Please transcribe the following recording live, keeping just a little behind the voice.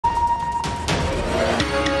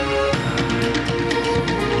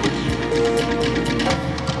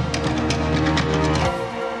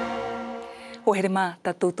pohere mā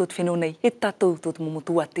tātou tot whenua nei, he tātou tot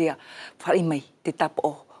mumutua tea, whare mai te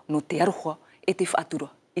tapo no te aroha e te whaatura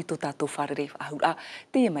e tō tātou wharere ahura.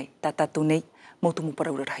 Te mai tā tātou nei, mautu mu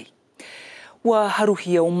paraura rahi. Ua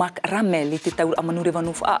haruhia o Mark Ramel e te taura amanure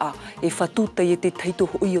wanu whaa e whatuta e te taito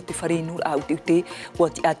hui o te wharenura au te ute ua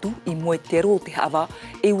ti atu i moe te aro te hawa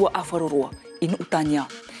e ua awharoroa inu utania.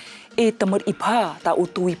 E tamar i pā tā o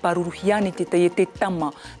tui paruru hiane te tai e te tama,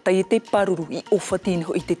 tai e te paruru i ofatine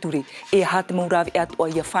ho i te ture. E ha te maurawe atua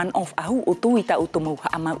i a fan off ahu o tui tā o tomau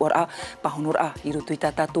haamau ora pahonora i roto i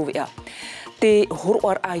tā tātou wea. Te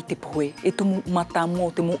horoar ai te poe, e tumu mata mo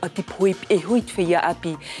te mo ati poe e hui te whea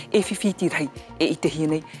api e whiwhiti rai e i te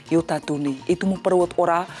hienei e o tātou nei. E tumu parawat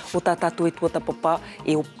ora o tā tātou e tuata papa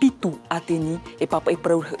e o pitu ate ni e papa e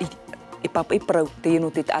parau te eno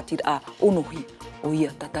te atira a onohi. O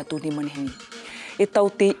ia tā tātou ni manihini. E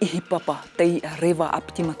tau te ihi papa, tei rewa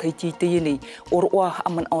apiti mataiti te ienei, oroa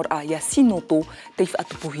aman aur a ia sinoto tei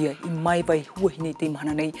whaatupuhia i mai vai huahine te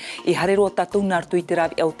mahana nei. E hareroa tātou nārtu i te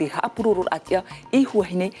rawi au te haapuroror atia e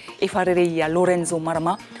huahine e wharere ia Lorenzo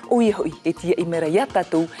Marama, o ia hoi e tia i mera ia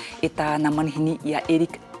tātou e tā na manihini ia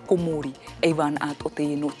Eric Komori, e wana at o te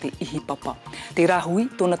eno te ihi papa. Te rahui,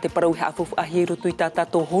 tōna te parau he awhawh ahi e roto i tā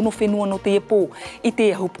tātou hono whenua no te epo, i te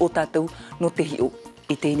ahup o tātou no te hio,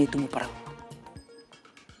 i te ene tumu parau.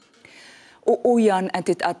 O oian an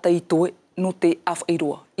te tātai toe no te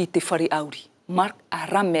awhairoa i te whare auri. Mark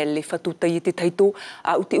Ramel le whatutai e te taito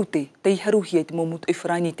a ute, tei haruhia i te momutu e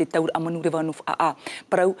wharaini te taura amanure wanof a.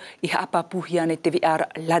 Parau i haapapuhi ane te VR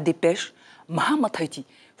La Dépêche, mahamataiti,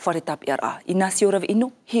 whare tapi ara. I nasi orawe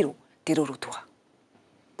ino, hiro, te rorotua.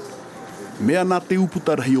 Mea nā te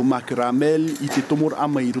uputarahi o Mark Ramel i te tomora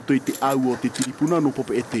ama i roto i te au o te tiripuna no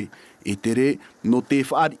popo ete. E te re, no te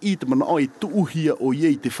whaari i te mana o e tuuhia o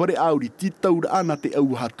iei te whare auri ti taura ana te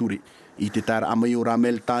au hature. I te tāra ama i o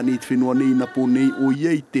Ramel tāne te whenua nei na po nei o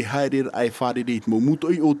iei te haerera ai wharere te maumuto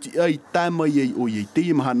i o ti ai tāma iei o iei te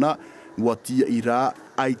imahana ua tia i rā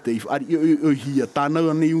ai te whaari i hia tānau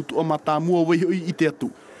nei utu o matāmua wei i te atu.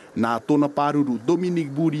 Nā tōna pāruru Dominic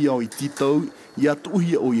Buri au i titau i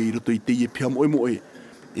atuhia o iei roto i te ie pia moe moe.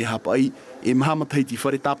 E hapa ai, e mahamataiti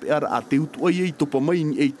whare tāpe ara a te utu ai ei topa mai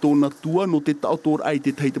ni ei tōna tua no te tautora ai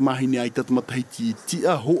te teita mahine ai tata matahiti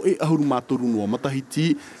tia ho e ahuru mātoru noa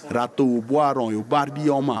matahiti rātou o Boaron o Mardi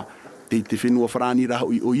o mā. Te whenua wharani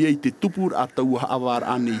raho i o iei te tupur a taua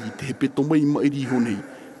haawara anei i te hepeto mai mairi honei.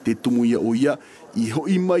 Te tumu ia o ia, i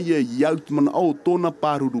hoi mai e i aut mana au tōna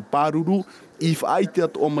pāruru, i whaaite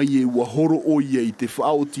atu o mai e ua horo o ia i te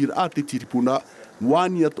whaao tira a te tiripuna,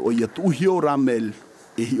 wani atu o ia tuhi o Ramel,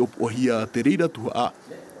 e hi op o hia te reira tuha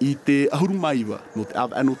i te ahuru maiwa no te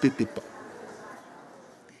awa ano te tepa.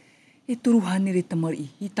 E turu hanere tamari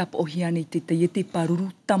i tapa o hiane te te paruru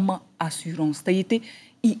tama assurance, te te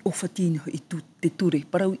i ofatine i te ture,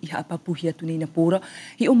 parau i haapapuhi atu nei na pōra,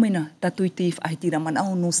 i o mena tatu i te whaahitira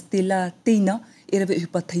manao no stela teina, e rawe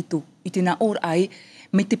upa taito i te nā ora ai,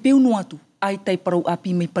 me te peo no atu, ai tai parau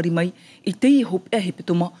api mai pari mai, i te i hop e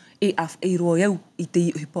hepetoma, e af e roa au i te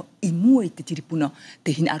i upa i mua i te tiripuna,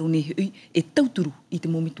 te hina aro nei hui, e tauturu i te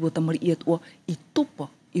momitua tamari i atua, i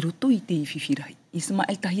topa i roto i te i whiwhirahi.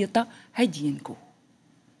 Ismael Tahiata, hei Dienko.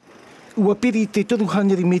 Ua piri te toru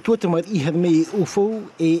haneri me tua tamar i hara mei o fau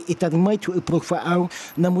e tari mai tu e profa au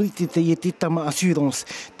na muri te te tama assurance.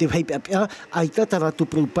 Te heipe apia ai tata ratu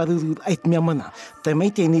prou paruru ait mea mana. Tai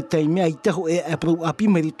mai tēnei tai mea i taho e a prou api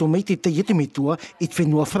meri to mai te te me tua e te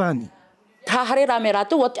whenua whrani. Hahare rā me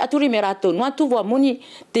rātou, aturi me rātou. Noa tuwa muni,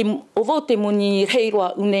 o vau te muni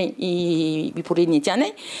reiroa une i Viporini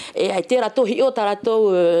tiane. E ai te rātou hi o tā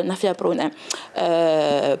rātou na whia prou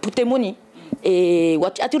pute muni. E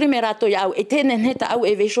wati aturi me rato ya au e tēnene ta au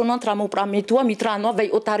e veishono tramo pra me tua mitra noa vei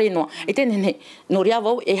o tare noa e tēnene no ria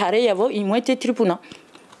vau e hare ia vau i moe te tripuna.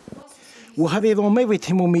 Ua hare roa mai we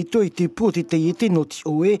te mo me toi te pōti te ete no ti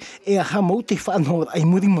oe e a hamau te whanhora ai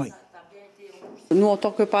muri mai. Nous, en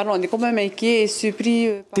tant que parents, on est quand même inquiets et surpris.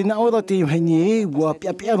 Tēnā ora te haini e, ua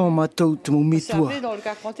pia ro mātou te mo me tua.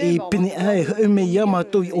 E pene ai hau me ia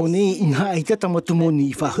mātou i one i nha ai tata matumoni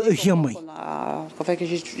i whahau hia mai. En fait,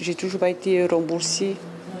 j'ai toujours pas été remboursée.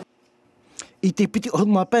 I te piti o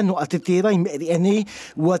mapano a te tērai me eri ane,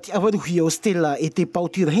 ua te awaruhi o Stella e te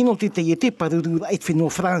pautira hino te te parurura e te whenua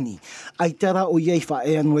whrani. Ai tara o iei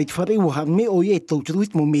whae anua i te whare ua me o iei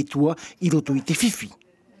tauturuit mo me tua i roto i te whiwhi.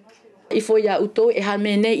 I fo ia uto e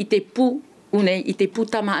hame nei i te pu unei i te pu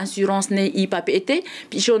tama assurance nei i pape ete,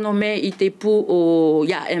 pisho no me i te pu o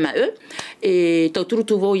ia MAE, e tauturu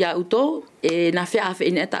tuvo ia uto, e na whea awhi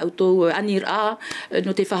ene ta auto anir a,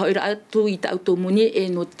 no te whahoira atu i ta auto muni, e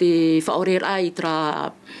no te whaorera i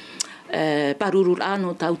tra parurur a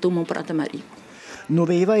no ta auto mo paratamari. No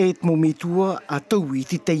reira e mo metua a tau I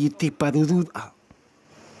te paruru a.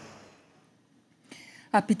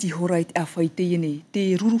 A piti hora I te awhai te nei,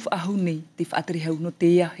 te ruruf ahau nei, te whaatere hau no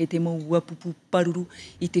te ea, he te mau wapupu paruru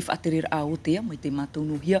I te whaatere a o te ea, mai te mātou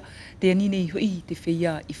no hia. Te ani nei hoi te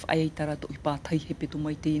whaia I whaia I tarato I pātai he peto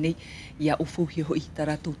mai te nei, ia ofo hi hoi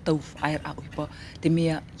tarato tau whaia a oipa, te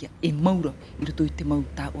mea ia e maura I roto I te mau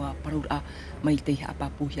tāua paruru a, mai te hea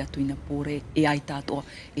apapu hia tuina pōre, e ai tātoa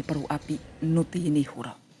e paru api no te nei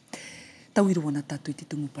hora. Tau I roana tātou I te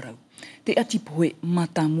tungu parau. Te ati poe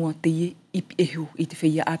mata mua te ie ipi eho I te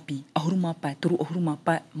whaia api, ahuruma pai, toru ahuruma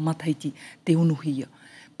pai, mataiti, te onohia.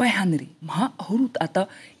 Pai hanere, maha ahuru tata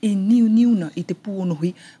I niu-niuna I te pū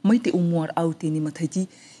onohi, mai te omuar au tēne mataiti,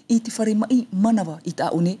 I te whare mai manawa I tā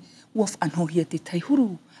one, ua whanhohia te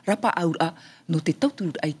taihuru, rapa aura, no te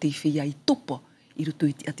tauturu ai te whaia I topa, I roto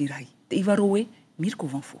I te ati rahi. Te iwaroe, Mirko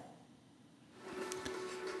Vanfo.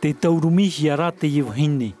 Te taurumihi ara te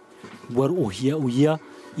iwahine, war ohia uia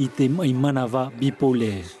I te mai manawa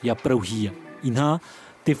bipole ia prauhia. Inha,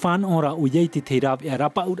 te whan ora o iei te rapi a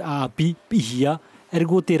rapa ur a api pihia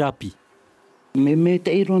ergoterapi. Me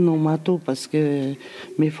te iro no mātou, paske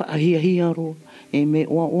me whaahia ro, e me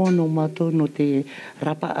oa no mātou no te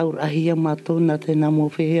rapa aur ahia mātou na te namo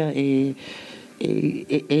whea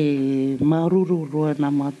maruru roa na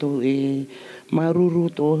mātou, maruru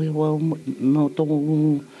to hewa no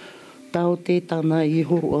tō tau te tana I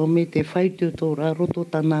horo me te whaitu tō raroto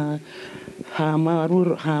tana ha mara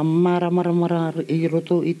I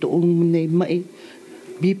roto I tō ungunei mai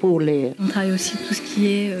bipolaire. On travaille aussi tout ce qui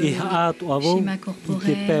est schéma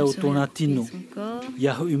corporel, sur les tino. Et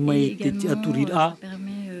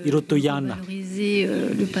également, valoriser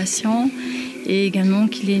le patient et également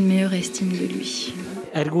qu'il ait une meilleure estime de lui.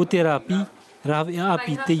 Ergothérapie, rave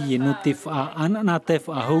api te ie no te wha ana te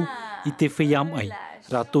whahau I te whaiam ai.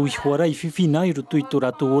 Rato I huara I whiwhina I roto I tō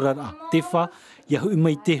rato ora a te wha, ia hui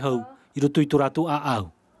mai te hau I roto I tō rato a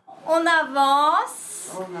au. On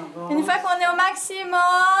avance. Une fois qu'on est au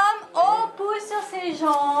maximum, on pousse sur ses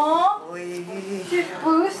jambes. Oui. Tu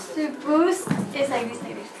pousses et ça glisse,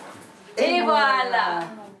 Et voilà.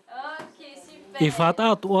 Ok, super. E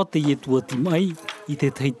whata atoa te ie tua timai I te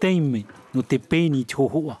teiteime no te pēni te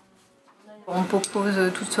hohoa. On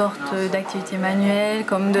propose toutes sortes d'activités manuelles,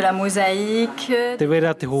 comme de la mosaïque. Te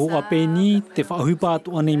wera te hohoa pēni, te whahupa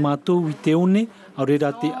atoa nei mātou I te one,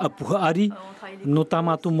 aurera te apuha ari, no tā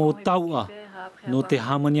mātou mō taua. No te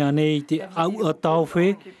hamania nei te au a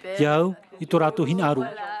tauwhe, iau I tō rato hina aru.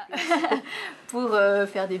 Pour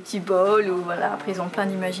faire des petits bols, ou voilà, après ils ont plein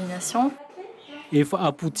d'imagination. E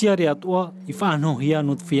whaaputia re atoa, I whaanohia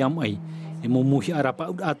no te whiam ai. E mo mohi arapa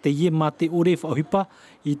a te ie mā te ore whaohipa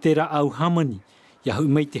I te ra au hamani. Ia hui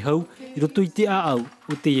mai te hau, I roto I te a au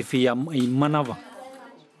o te e whiam ai manawa.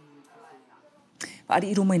 Ari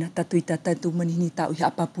iro mai na tatu I tātou manihini tāu I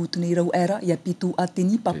apapu tune I rau era, ia pitu a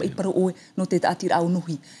teni, papa I para oe no te tātira au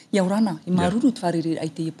nohi. Ia orana, I maruru te wharere ai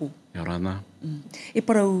te epo. Ia orana. E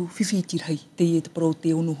parau whiwhitir hei, te e te parau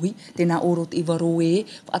te onohi, tēnā oro te iwaro e,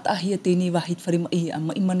 whaatahia tēnei wahit whare mai a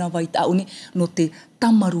mai manawa I tāone, no te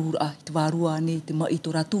tamarura I te wārua nei, te mai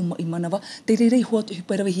tō rātou mai manawa, te rerei hoa te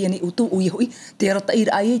hupairawe hia nei o tō o hoi, te arata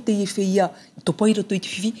ira ai te e whia, I tō pai roto I te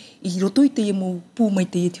whiwhi, I roto I te e mō pū mai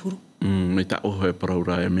te e te huru. Me ta oho e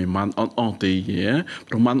paraura e me man on te ie,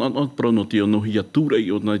 pero man on pro no te ono hia tūrei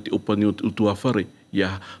o nai te opani o utua whare.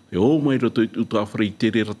 Ia, e o mai roto I utua whare I te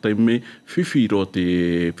rera tai me whiwhi ro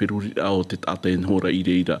te whiruri o te tātai nhora I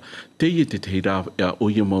reira. Te ie te rā o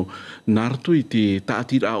ia mau, nā rato I te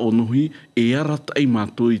tātira o nohi, e ara tai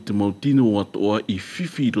mātou I te mau tino atoa I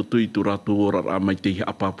whiwhi roto I tō rato ora rā mai te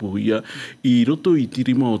apapuhia, I roto I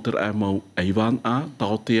tirima o te rā mau aiwan a,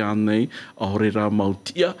 tau te anei, a hore rā mau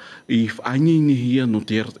tia, I whainginihia no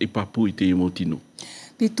te ara I papu I te mau tino.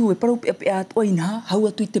 Pitu e parau pia atoa inha, hau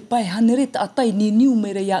atu I te pai hanere ta atai ni niu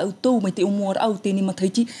mere ia au tau mai te omuar au tēni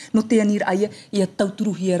mataiti, no te anira aia, ia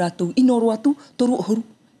tauturuhia rātou inoro atu, toru horu,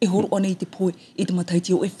 e horo anei te poe, I te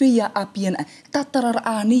mataiti o e whia apiana, tatarara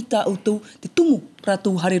a nei tā au tau, te tumu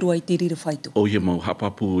rātou hareroa I te rira whaitu. O ia mau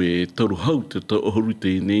hapapu e toru hau te horu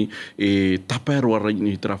tēnei, e taparoa rai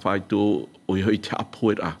ni te whaitu o ia I te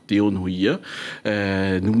apoera te ono ia.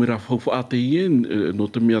 Numera whauwha te ie, no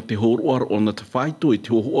te mea te horoar o na te whaitu e te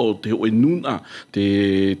hoa o te hoe nuna,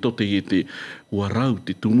 te tote I te warau,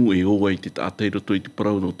 te tumu e oa I te tātai roto I te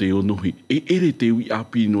parau no te onohi. E ere te ui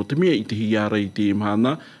api no te mea I te hiara I te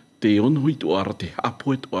mana, te onhui tu ara, te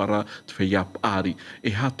apoe tu ara, te whaiap ari.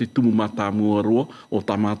 E ha te tumu mata mua roa, o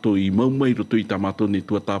tamato i maumai roto i tamato ne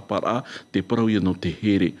tua tāpara, te parau ia no te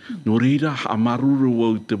here. No reira, ha maruru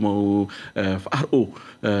au te mau whaaro,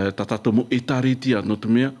 tatato mo e taretia, no te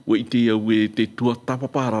mea, wa i te au e te tua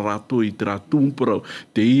tapapara rato i te rā tūmparau,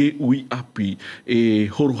 te ie ui api, e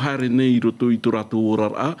horohare nei roto i tu rato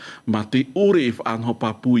orara, ma te ore e whaanho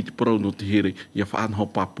papu i te parau no te here, ia whaanho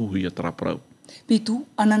papu i a taraparau. Pitu,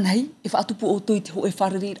 anan hei, e whaatupu o toi te ho e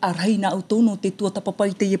wharere a rei na au tono te tua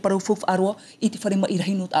tapapai te ie parau fofu aroa i te whare mai i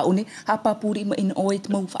rei no ta one, ha papuri ma ina oe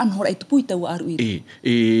te mau whaanhora e tupu i tau aru i.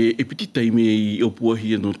 E piti teime i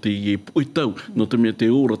opuahia no te ie pui tau, no te mea te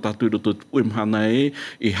ora tātou roto te mhana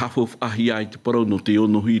e hawhawh ahi ai te parau no te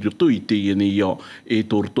onohi roto i te ie nei au, e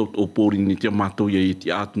tō roto o pōri ni te matoia e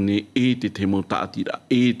te atune, e te mau tātira,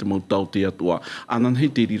 e te mau tau te atua. Anan hei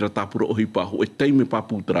te rira tāpura ohi paho, e teime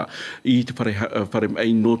paputara i te whare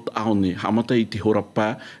mai no taone, hamata i te hora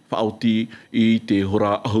pā, whaoti i te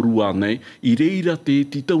hora ahurua nei, i reira te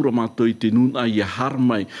taura mātou i te nuna i a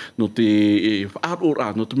harmai no te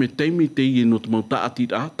whaarora, no te me teime te i no te mau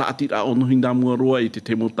tātira o nohi nā mua roa i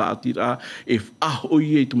te mau tātira, e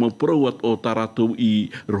whahoi e te mau parauat o tā rātou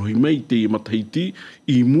i rohi mei te i matahiti,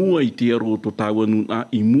 i mua i te aro o tō tāua nuna,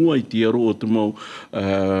 i mua i te aro o te mau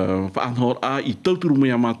whaanhora, i tauturu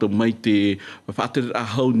mea mātou mai te whaatere a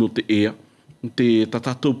hau no te ea, te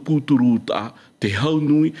tatatou pūturu ta, te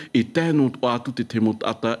haunui, e tēnō o atu te temo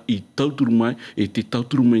tata i tauturu mai, e te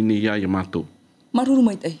tauturu mai nei ia mātou. Maruru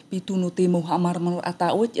mai tei, pitu no te mau haamarama a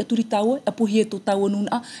tā oe, i aturi tā oe, a puhi e tō tāua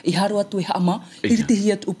nuna, i haro atu e haama, i te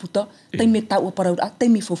hi atu uputa, teime tāua paraura,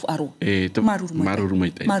 teime fofu aro. Maruru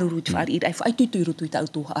mai tei. Maruru te whaari, i rai whaai tuitui roto i tā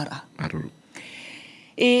utoha ara. Maruru.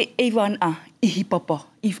 E wan a, ihi papa,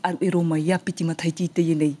 i whaaru e roma ia piti mataiti te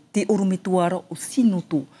ienei, te oro me tuara o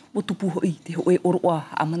sinoto, o tupu hoi, te hoe oroa,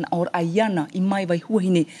 a mana ora a iana, i mai vai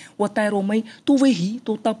huahine, wa tai ro mai, tō wehi,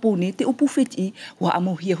 tō tapone, te opu wheti, wa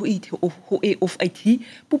amohia hoi, te hoe of aiti,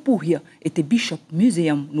 pupuhia, e te Bishop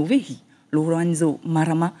Museum no wehi, Lorenzo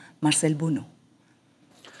Marama, Marcel Bono.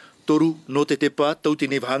 Toru no te tepa, tau te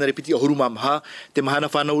nevahana repiti ahuru mamha, te mahana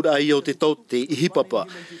whanaura ai o te tau te ihipapa,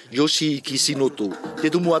 Yoshi ki sinoto.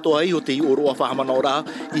 Te tumu ato ai o te i oroa whahamana ora,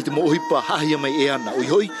 i te mo ohipa hahia mai e ana. Oi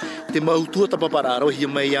hoi, te mau tua tapapara arohia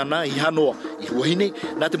mai e ana, i hanoa, i huahine,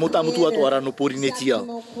 nā te motamutu ato ara no pori ne tia.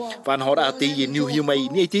 Whanahora a te i e niuhia mai,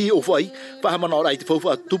 ni e te i o whai, whahamana ora i te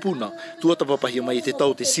whauwha tupuna, tua tapapahia mai e te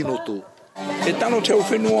tau te sinoto. E tano te au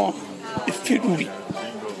whenua e whiruri,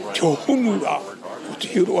 te o hunura, te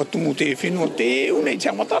hiro atu mo te whenua, te unei te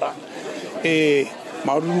amatara. E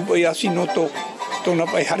maruru pai a sinoto, tōna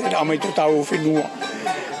pai harera mai tō tāu whenua.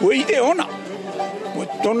 Ua i te ona,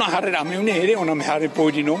 tōna harera me une here, ona me hare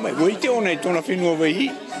pōri no mai. Ua i te ona i tōna whenua wehi,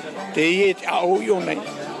 te i e te ao i ona i.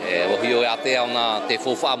 Wahi o ate ona te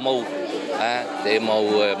whowha mau, te mau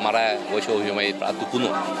mara, waisho hi mai atu kuno.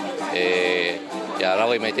 Ia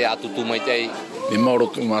rawe mai te atutu mai te. Me mauro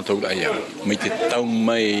tu mātou rai a, mai te tau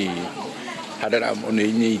mai, harera mone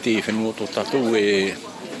i te whenua tō tātou e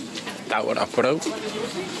tāwara parau,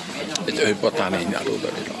 e te hepa tāne i nā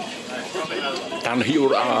roda rera. Tāna hi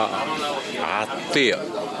ora a tea,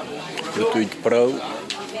 roto i te parau,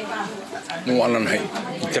 no anan hei,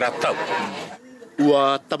 i te rātau.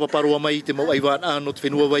 Ua tapaparoa mai te mau aiwana no te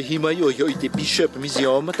whenua wai himai o i te Bishop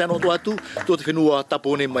Museum, tēnā o atu, tō te whenua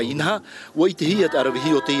tapone mai inaha, ua i te hia te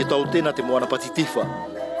arawihi o te i tau tēnā te moana pati tiwha.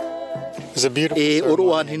 E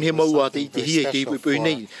oroan hin he maua te i te hia i te ipui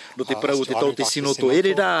nei, no te parau o te tau te sinoto, e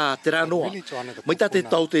re rā te rā noa. Mai tā te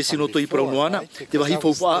tau te sinoto i parau noana, te wahi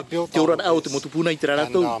whauwha, te orana au te motupuna i te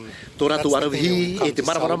rātou, tō rātou arawihi e te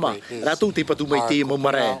maramarama, rātou te patu mai te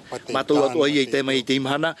maumare, mātou atu ai e te mai i te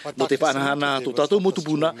imhana, no te whanahana tō tātou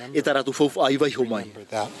motupuna, e tā rātou whauwha i waiho mai.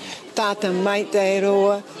 Tāta mai te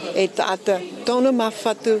roa, e tāta tōna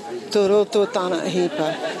mawhatu, tō roto tāna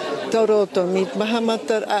hipa. Tō roto mi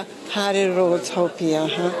mahamatar a Hare Roads Hopia,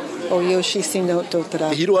 o Yoshi Sinoto Tra.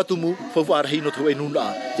 Te hiro atu mu, whauwharahi no tō e nuna,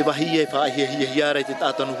 te wahi e whaahia te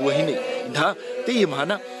tātanu huahine. Inha, te i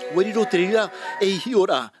mahana, wariro te rira e hi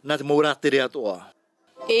ora nā te maura te rea toa.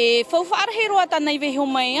 E whauwharahi roa tāna i weho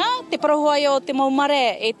mai, te parahuai o te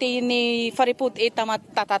maumare, e te ni whareput e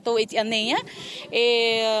tatato e ti anei, e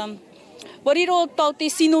wariro tau te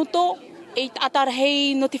sinoto, e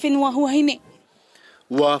atarahei no te whenua huahine.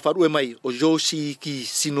 Ua wharue mai o Yoshi ki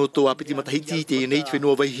sinoto a piti matahiti te nei te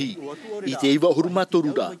whenua waihi i te iwa huruma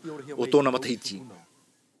torura o tōna matahiti.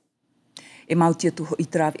 E mautia tuho i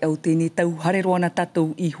trawe au tēnei tau hare roana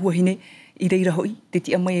tātou i huahine I reira hoi, te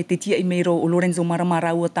tia mai e te tia i meiro o Lorenzo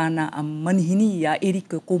Maramara ua tāna a manihini a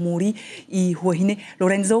Erika Komori i Huahine.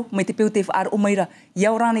 Lorenzo, mai te peo te whaar o maira,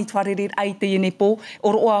 iau rāna i twareret ai te ene pō,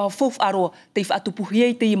 o roa fof aroa te whaatupuhi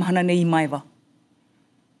ei te i mahana nei i maiwa.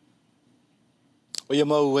 O ia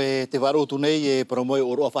mau te warotu nei e paramoe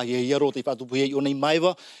o roa whahi e hiaro te whatupuhi o nei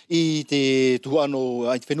maiwa i te tuano,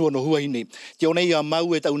 ai te whenua no Huahine. Te o nei a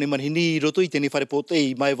mau e tau ne manhini i roto i tēne wharepote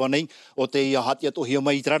i maiwa nei o te hatia tohia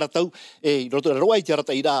mai i te raratau. E roto roa i te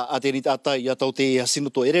rata i rā a tēni tātai i atau te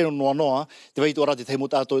sinoto e rero noa noa. Te waitu ara te teimo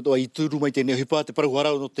tātou e toa i tūru mai tēne hipa te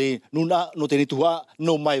parahuarau no te nuna no tēne tuha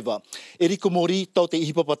no maiwa. Erika Mori tau te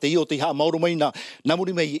ihipapa te i o te haa mauro mai na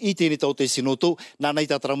namuri mai i tēne tau te sinoto. Nā nei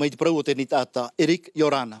tātara mai te parau o tēne tāta.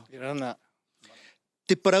 Yorana. Yorana.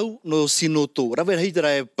 Te parau no sinoto. Rawe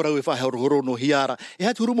heitara e parau e whahehoro no hiara. E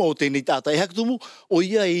hatu ruma o tēnei tāta. E hakatumu o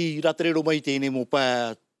ia i raterero mai tēnei mo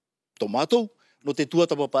pā tomato no te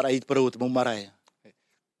tuatapa para i te parau o te maumaraea.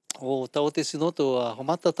 O tau te sinoto a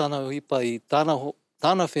homata tāna uhipa i tāna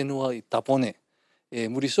whenua i Tapone. E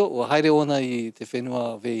muriso o haere ona i te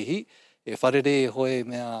whenua veihi. E wharere hoe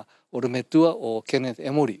mea orumetua o Kenneth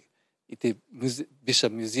Emory i te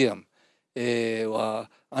Bishop Museum. E wa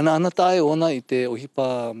ana tae ona i te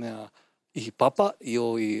ohipa mea i papa i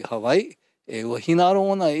o i Hawaii e wa hinaro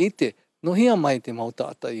ona i te nohia mai te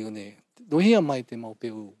mautata i une nohia mai te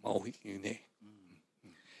maupeu mauhi i une.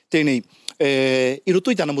 Tēnei, i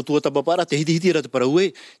roto i tāna motua tapapara, te hiti ra te parau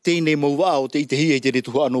e, tēnei maua o te i te hi e te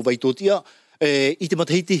retuha anō vaitotia, i te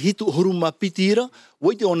matahiti hitu horuma pitira,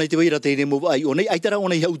 wai te ona i te waira tēnei maua ai, onei aitara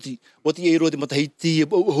ona i hauti, o te eiro te matahiti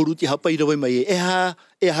horu te hapa i rawai mai e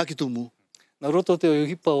ha ki tumu. Nā roto te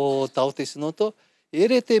ohipa o tau te sinoto,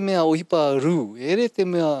 ere te mea ohipa rū, ere te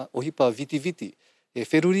mea ohipa viti. E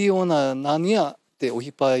wheruri ona nānia te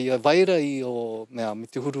ohipa i vaira i o mea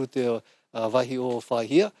mitihuru te wahi o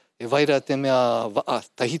whahia, e vaira te mea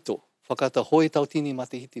tahito, whakata hoi tautini ma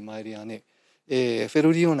te hiti maeri ane. E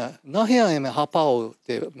wheruri ona, nahea e mea hapao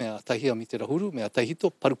te mea tahia mi te rahuru, mea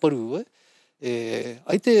tahito, paruparu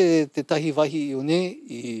ai te tahi wahi i one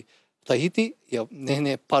i Tahiti, ia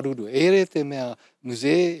nene paruru. Ere te mea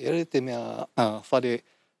musee, ere te mea whare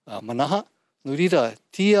manaha. Nurira,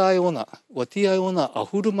 tia ai ona a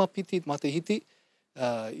hurumapiti ma te hiti,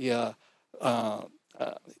 ia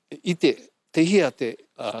i te tehia te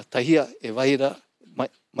tahia e waira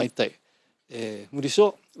maitai.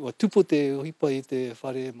 Muriso, ua tupo te ohipa i te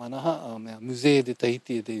whare manaha, mea musee de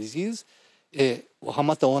Tahiti e de Ziz, e ua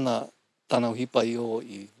hamata ona tāna ohipa i o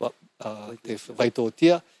i te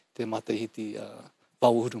waitotia, te matahiti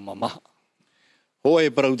pauhuru mamaha. Hoe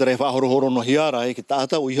parau tere whahorohoro no hiara e ke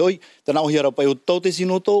tāta ui hoi, tana o hiara pai o tau te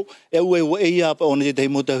sinoto, e ue e ia pa ona te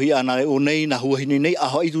teimota hui ana o nei na huahini nei,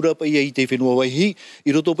 aha i tura pai e i te whenua waihi,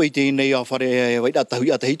 i roto pai te nei a whare wai ata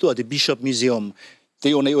hui ata hitu a te Bishop Museum.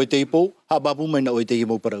 Te o nei o te ipo, ha babu mai na o te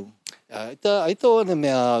imo parau. Aita ona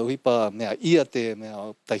mea uhipa mea ia te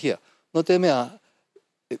mea tahia. No te mea,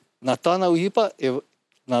 na tāna uhipa,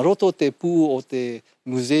 nā roto te pū o te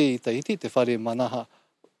musee i Tahiti, te whare manaha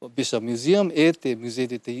Bishop Museum e te Musee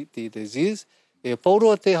de Tahiti de Ziz, e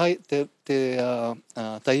pauroa te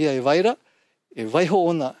tahia e waira, e waiho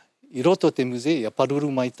ona i roto te musee i a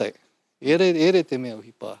paruru mai tai. Ere te mea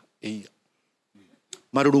uhipa e ia.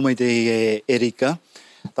 Maruru mai te Erika.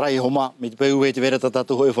 Trai homa, me te peu e te vera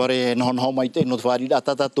tatatu hoi whare noho mai te no te whare rā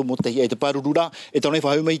tatatu mo te hia e te parurura, e tau nei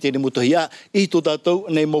whahau mai te ne mo te hia, i tō tātou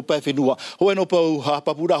nei mo pā whenua. Hoe no pau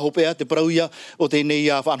hapapura hopea te parauia o te nei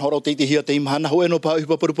whanhora o te hia te imahana, hoe no pau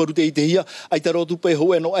hipaparuparu te hia, ai ta rotu pe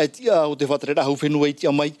hoe no aetia o te whatere rahu whenua i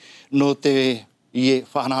tia mai no te ie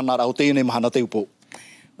whanahana o te nei mahana te upo.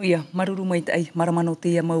 Ia, maruru mai te ai, maramano te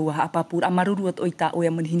ia mau a papura. A maruru at oi tā oia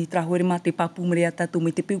manihini trahore mā te papu marea tātou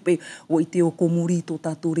mai te piupe o i te o komori tō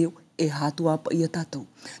tātou reo e hātua pa ia tātou.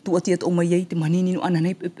 Tu ati at o mai ei te manihini no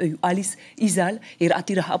ananei Alice Izal e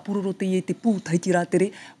ratira hapururo te ie te pū Tahiti rā tere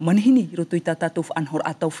manihini roto i tā tātou whanhora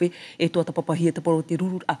a tauwhe e tō tapapahia te poro te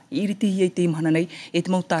rurur a iriti hi te imhananei e te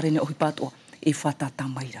mautārene ohi pātoa e whatata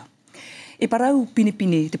maira. E parau pine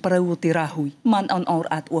te parau o te rāhui, man an aur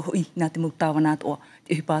at o hoi nā te mautawana at o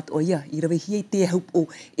te hipat o ia, i rawe hiei te haup o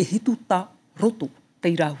e hitu tā roto te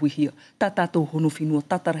rāhui hia, tā tātou hono whinua,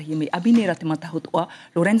 tātarahi me abinera te matahot o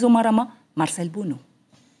Lorenzo Marama, Marcel Bono.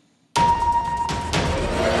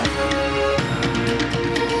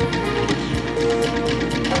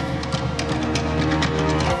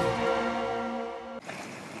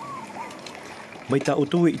 Mai tā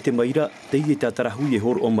otoe i te maira, te i e tā tarahui e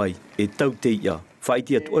horo o mai, e tau te ia.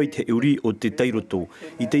 whaiti atu ai te uri o te teiroto.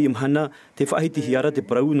 I te imhana, te whahiti hiara te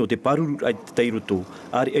parau no te paruru ai te teiroto,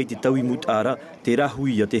 ari ai te taui mut ara, te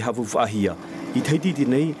rahui a te hafu whahia. I te heiti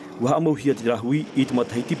nei, ua amauhia te rahui, i te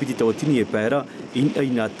mataheiti piti tawatini e pēra, in ai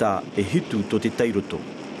nā tā e hitu to te teiroto.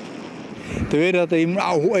 Te wera te imu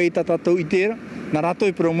au ai ta tatou i tēra, nā rato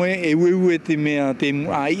i promoe e ueue te mea te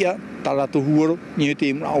imu a ia, ta rato huoro, ni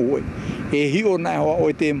te imu au ai. E hio nai hoa o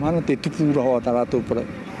te imhana, te tupura hoa ta rato parau.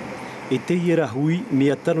 E te iera hui,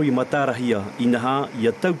 mea tano i matarahia, i naha,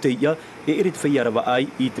 ia tau te ia, e ere te whaiarawa ai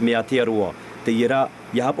i te mea te aroa. Te iera,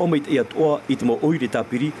 ia hapa omeit e atoa i te mo oire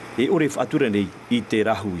tāpiri, e ore whaatura nei i te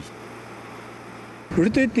rahui.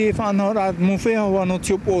 Rute te whanau rā, mō whea hoa no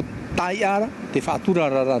tiopo tai ara, te whaatura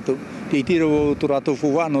rā rātou. Te itira o tō rātou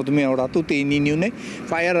whuwa, no te mea o rātou, te niniu nei.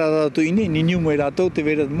 Whai ara rātou ine, niniu mai rātou, te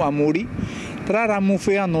vera mōri. Tera rā mō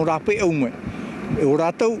whea no rāpe au mai. E o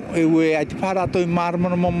rātou, e ue ai te pā rātou i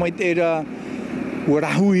māramana mamai te era ua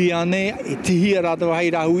rahui ane, e tihia rātou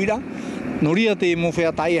hai rahui rā. No ria te mō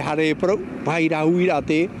whea tai e hare e parau, hai rahui rā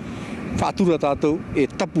te whaatura tātou e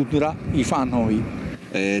taputura i whanhoi.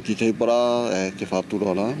 E ti te para, te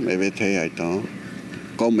whaatura rā, me we te aita.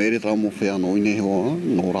 Kau mere tā mō whea no ine hoa,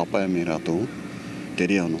 no rāpai me rātou, te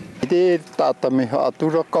rea no. Te tāta me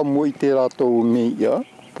haatura ka mo i te rātou me ia,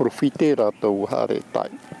 profite rātou hare tai.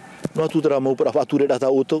 No atu tera mau para whaature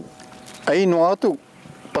rata oto? Ai no atu,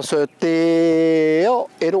 pasa te eo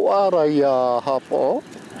ero ara i a hapo,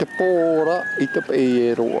 te pōra i te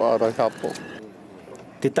pei ero ara i hapo.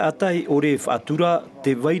 Te tātai o re whaatura,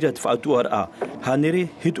 te waira te whaatuara a. Hanere,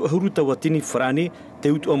 hitu ahuru tawa tini whrane, te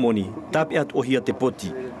utu amoni, tāpe atu ohia te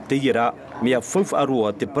poti. Te iera, mea whauwha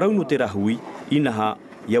aroa te parau no te rahui, inaha,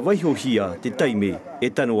 ia waiho hia te taime e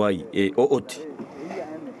tanu ai e o oti.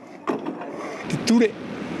 Te ture,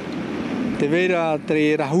 te vera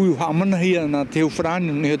te rahui haamana hia na te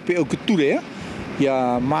whrane, ne te pe au ke ture, ia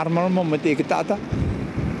māramarama me te eke tāta,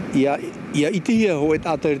 ia iti hia ho e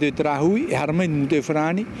tāta te rahui, e haramai mu te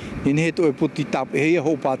whrane, e nehe to e poti tāpe hia,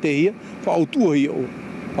 ho pāte hia, whaautua hia o.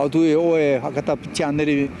 Whaautua hia o e hakata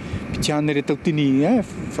pichānere tautini,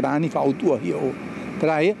 whrane whaautua hia o.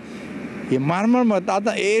 Tera hia, e māramarama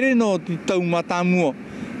tāta ere no te tau matamua,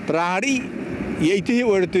 trāri, ia iti hia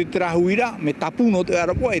o ere te rahui rā, me tapu no te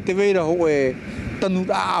arapoa, e te veira ho e tanu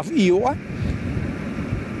rā awhi o ai.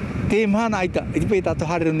 Te mana aita, e te pei tātou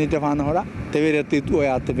harero ni te whanau rā, te vera te tue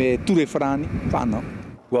a te me ture whrani whanau.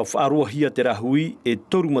 Ua whaaroa hia te rahui e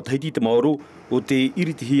toru mataheiti te maoro o te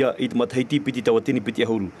iriti hia i te mataheiti piti tawatini piti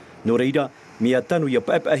ahuru. No reira, mea tanu ia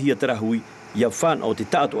paepa hia te rahui, ia whan o te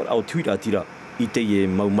tātua au tuira atira i te e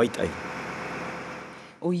mau maitai.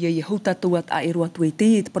 O ia hau tātou at a ero atu e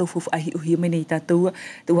te parauwhawha ahi uhi mene i tātou.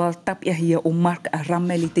 Te wā tapi ahia o Mark a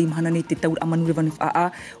Ramel i te imhana nei te taur amanure vanu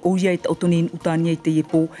wha o ia i te autoni in utania i te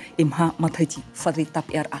epo e mha mataiti whare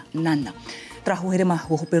tapi ar a nana. Traho here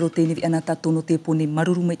maho hopero tēne vi ana tātou no te epo ne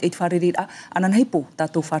maruru meit eit wharere a anan heipo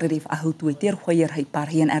tātou wharere wha ahautu e te aruhoi ar hei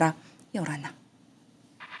pārhian ara. Ia orana.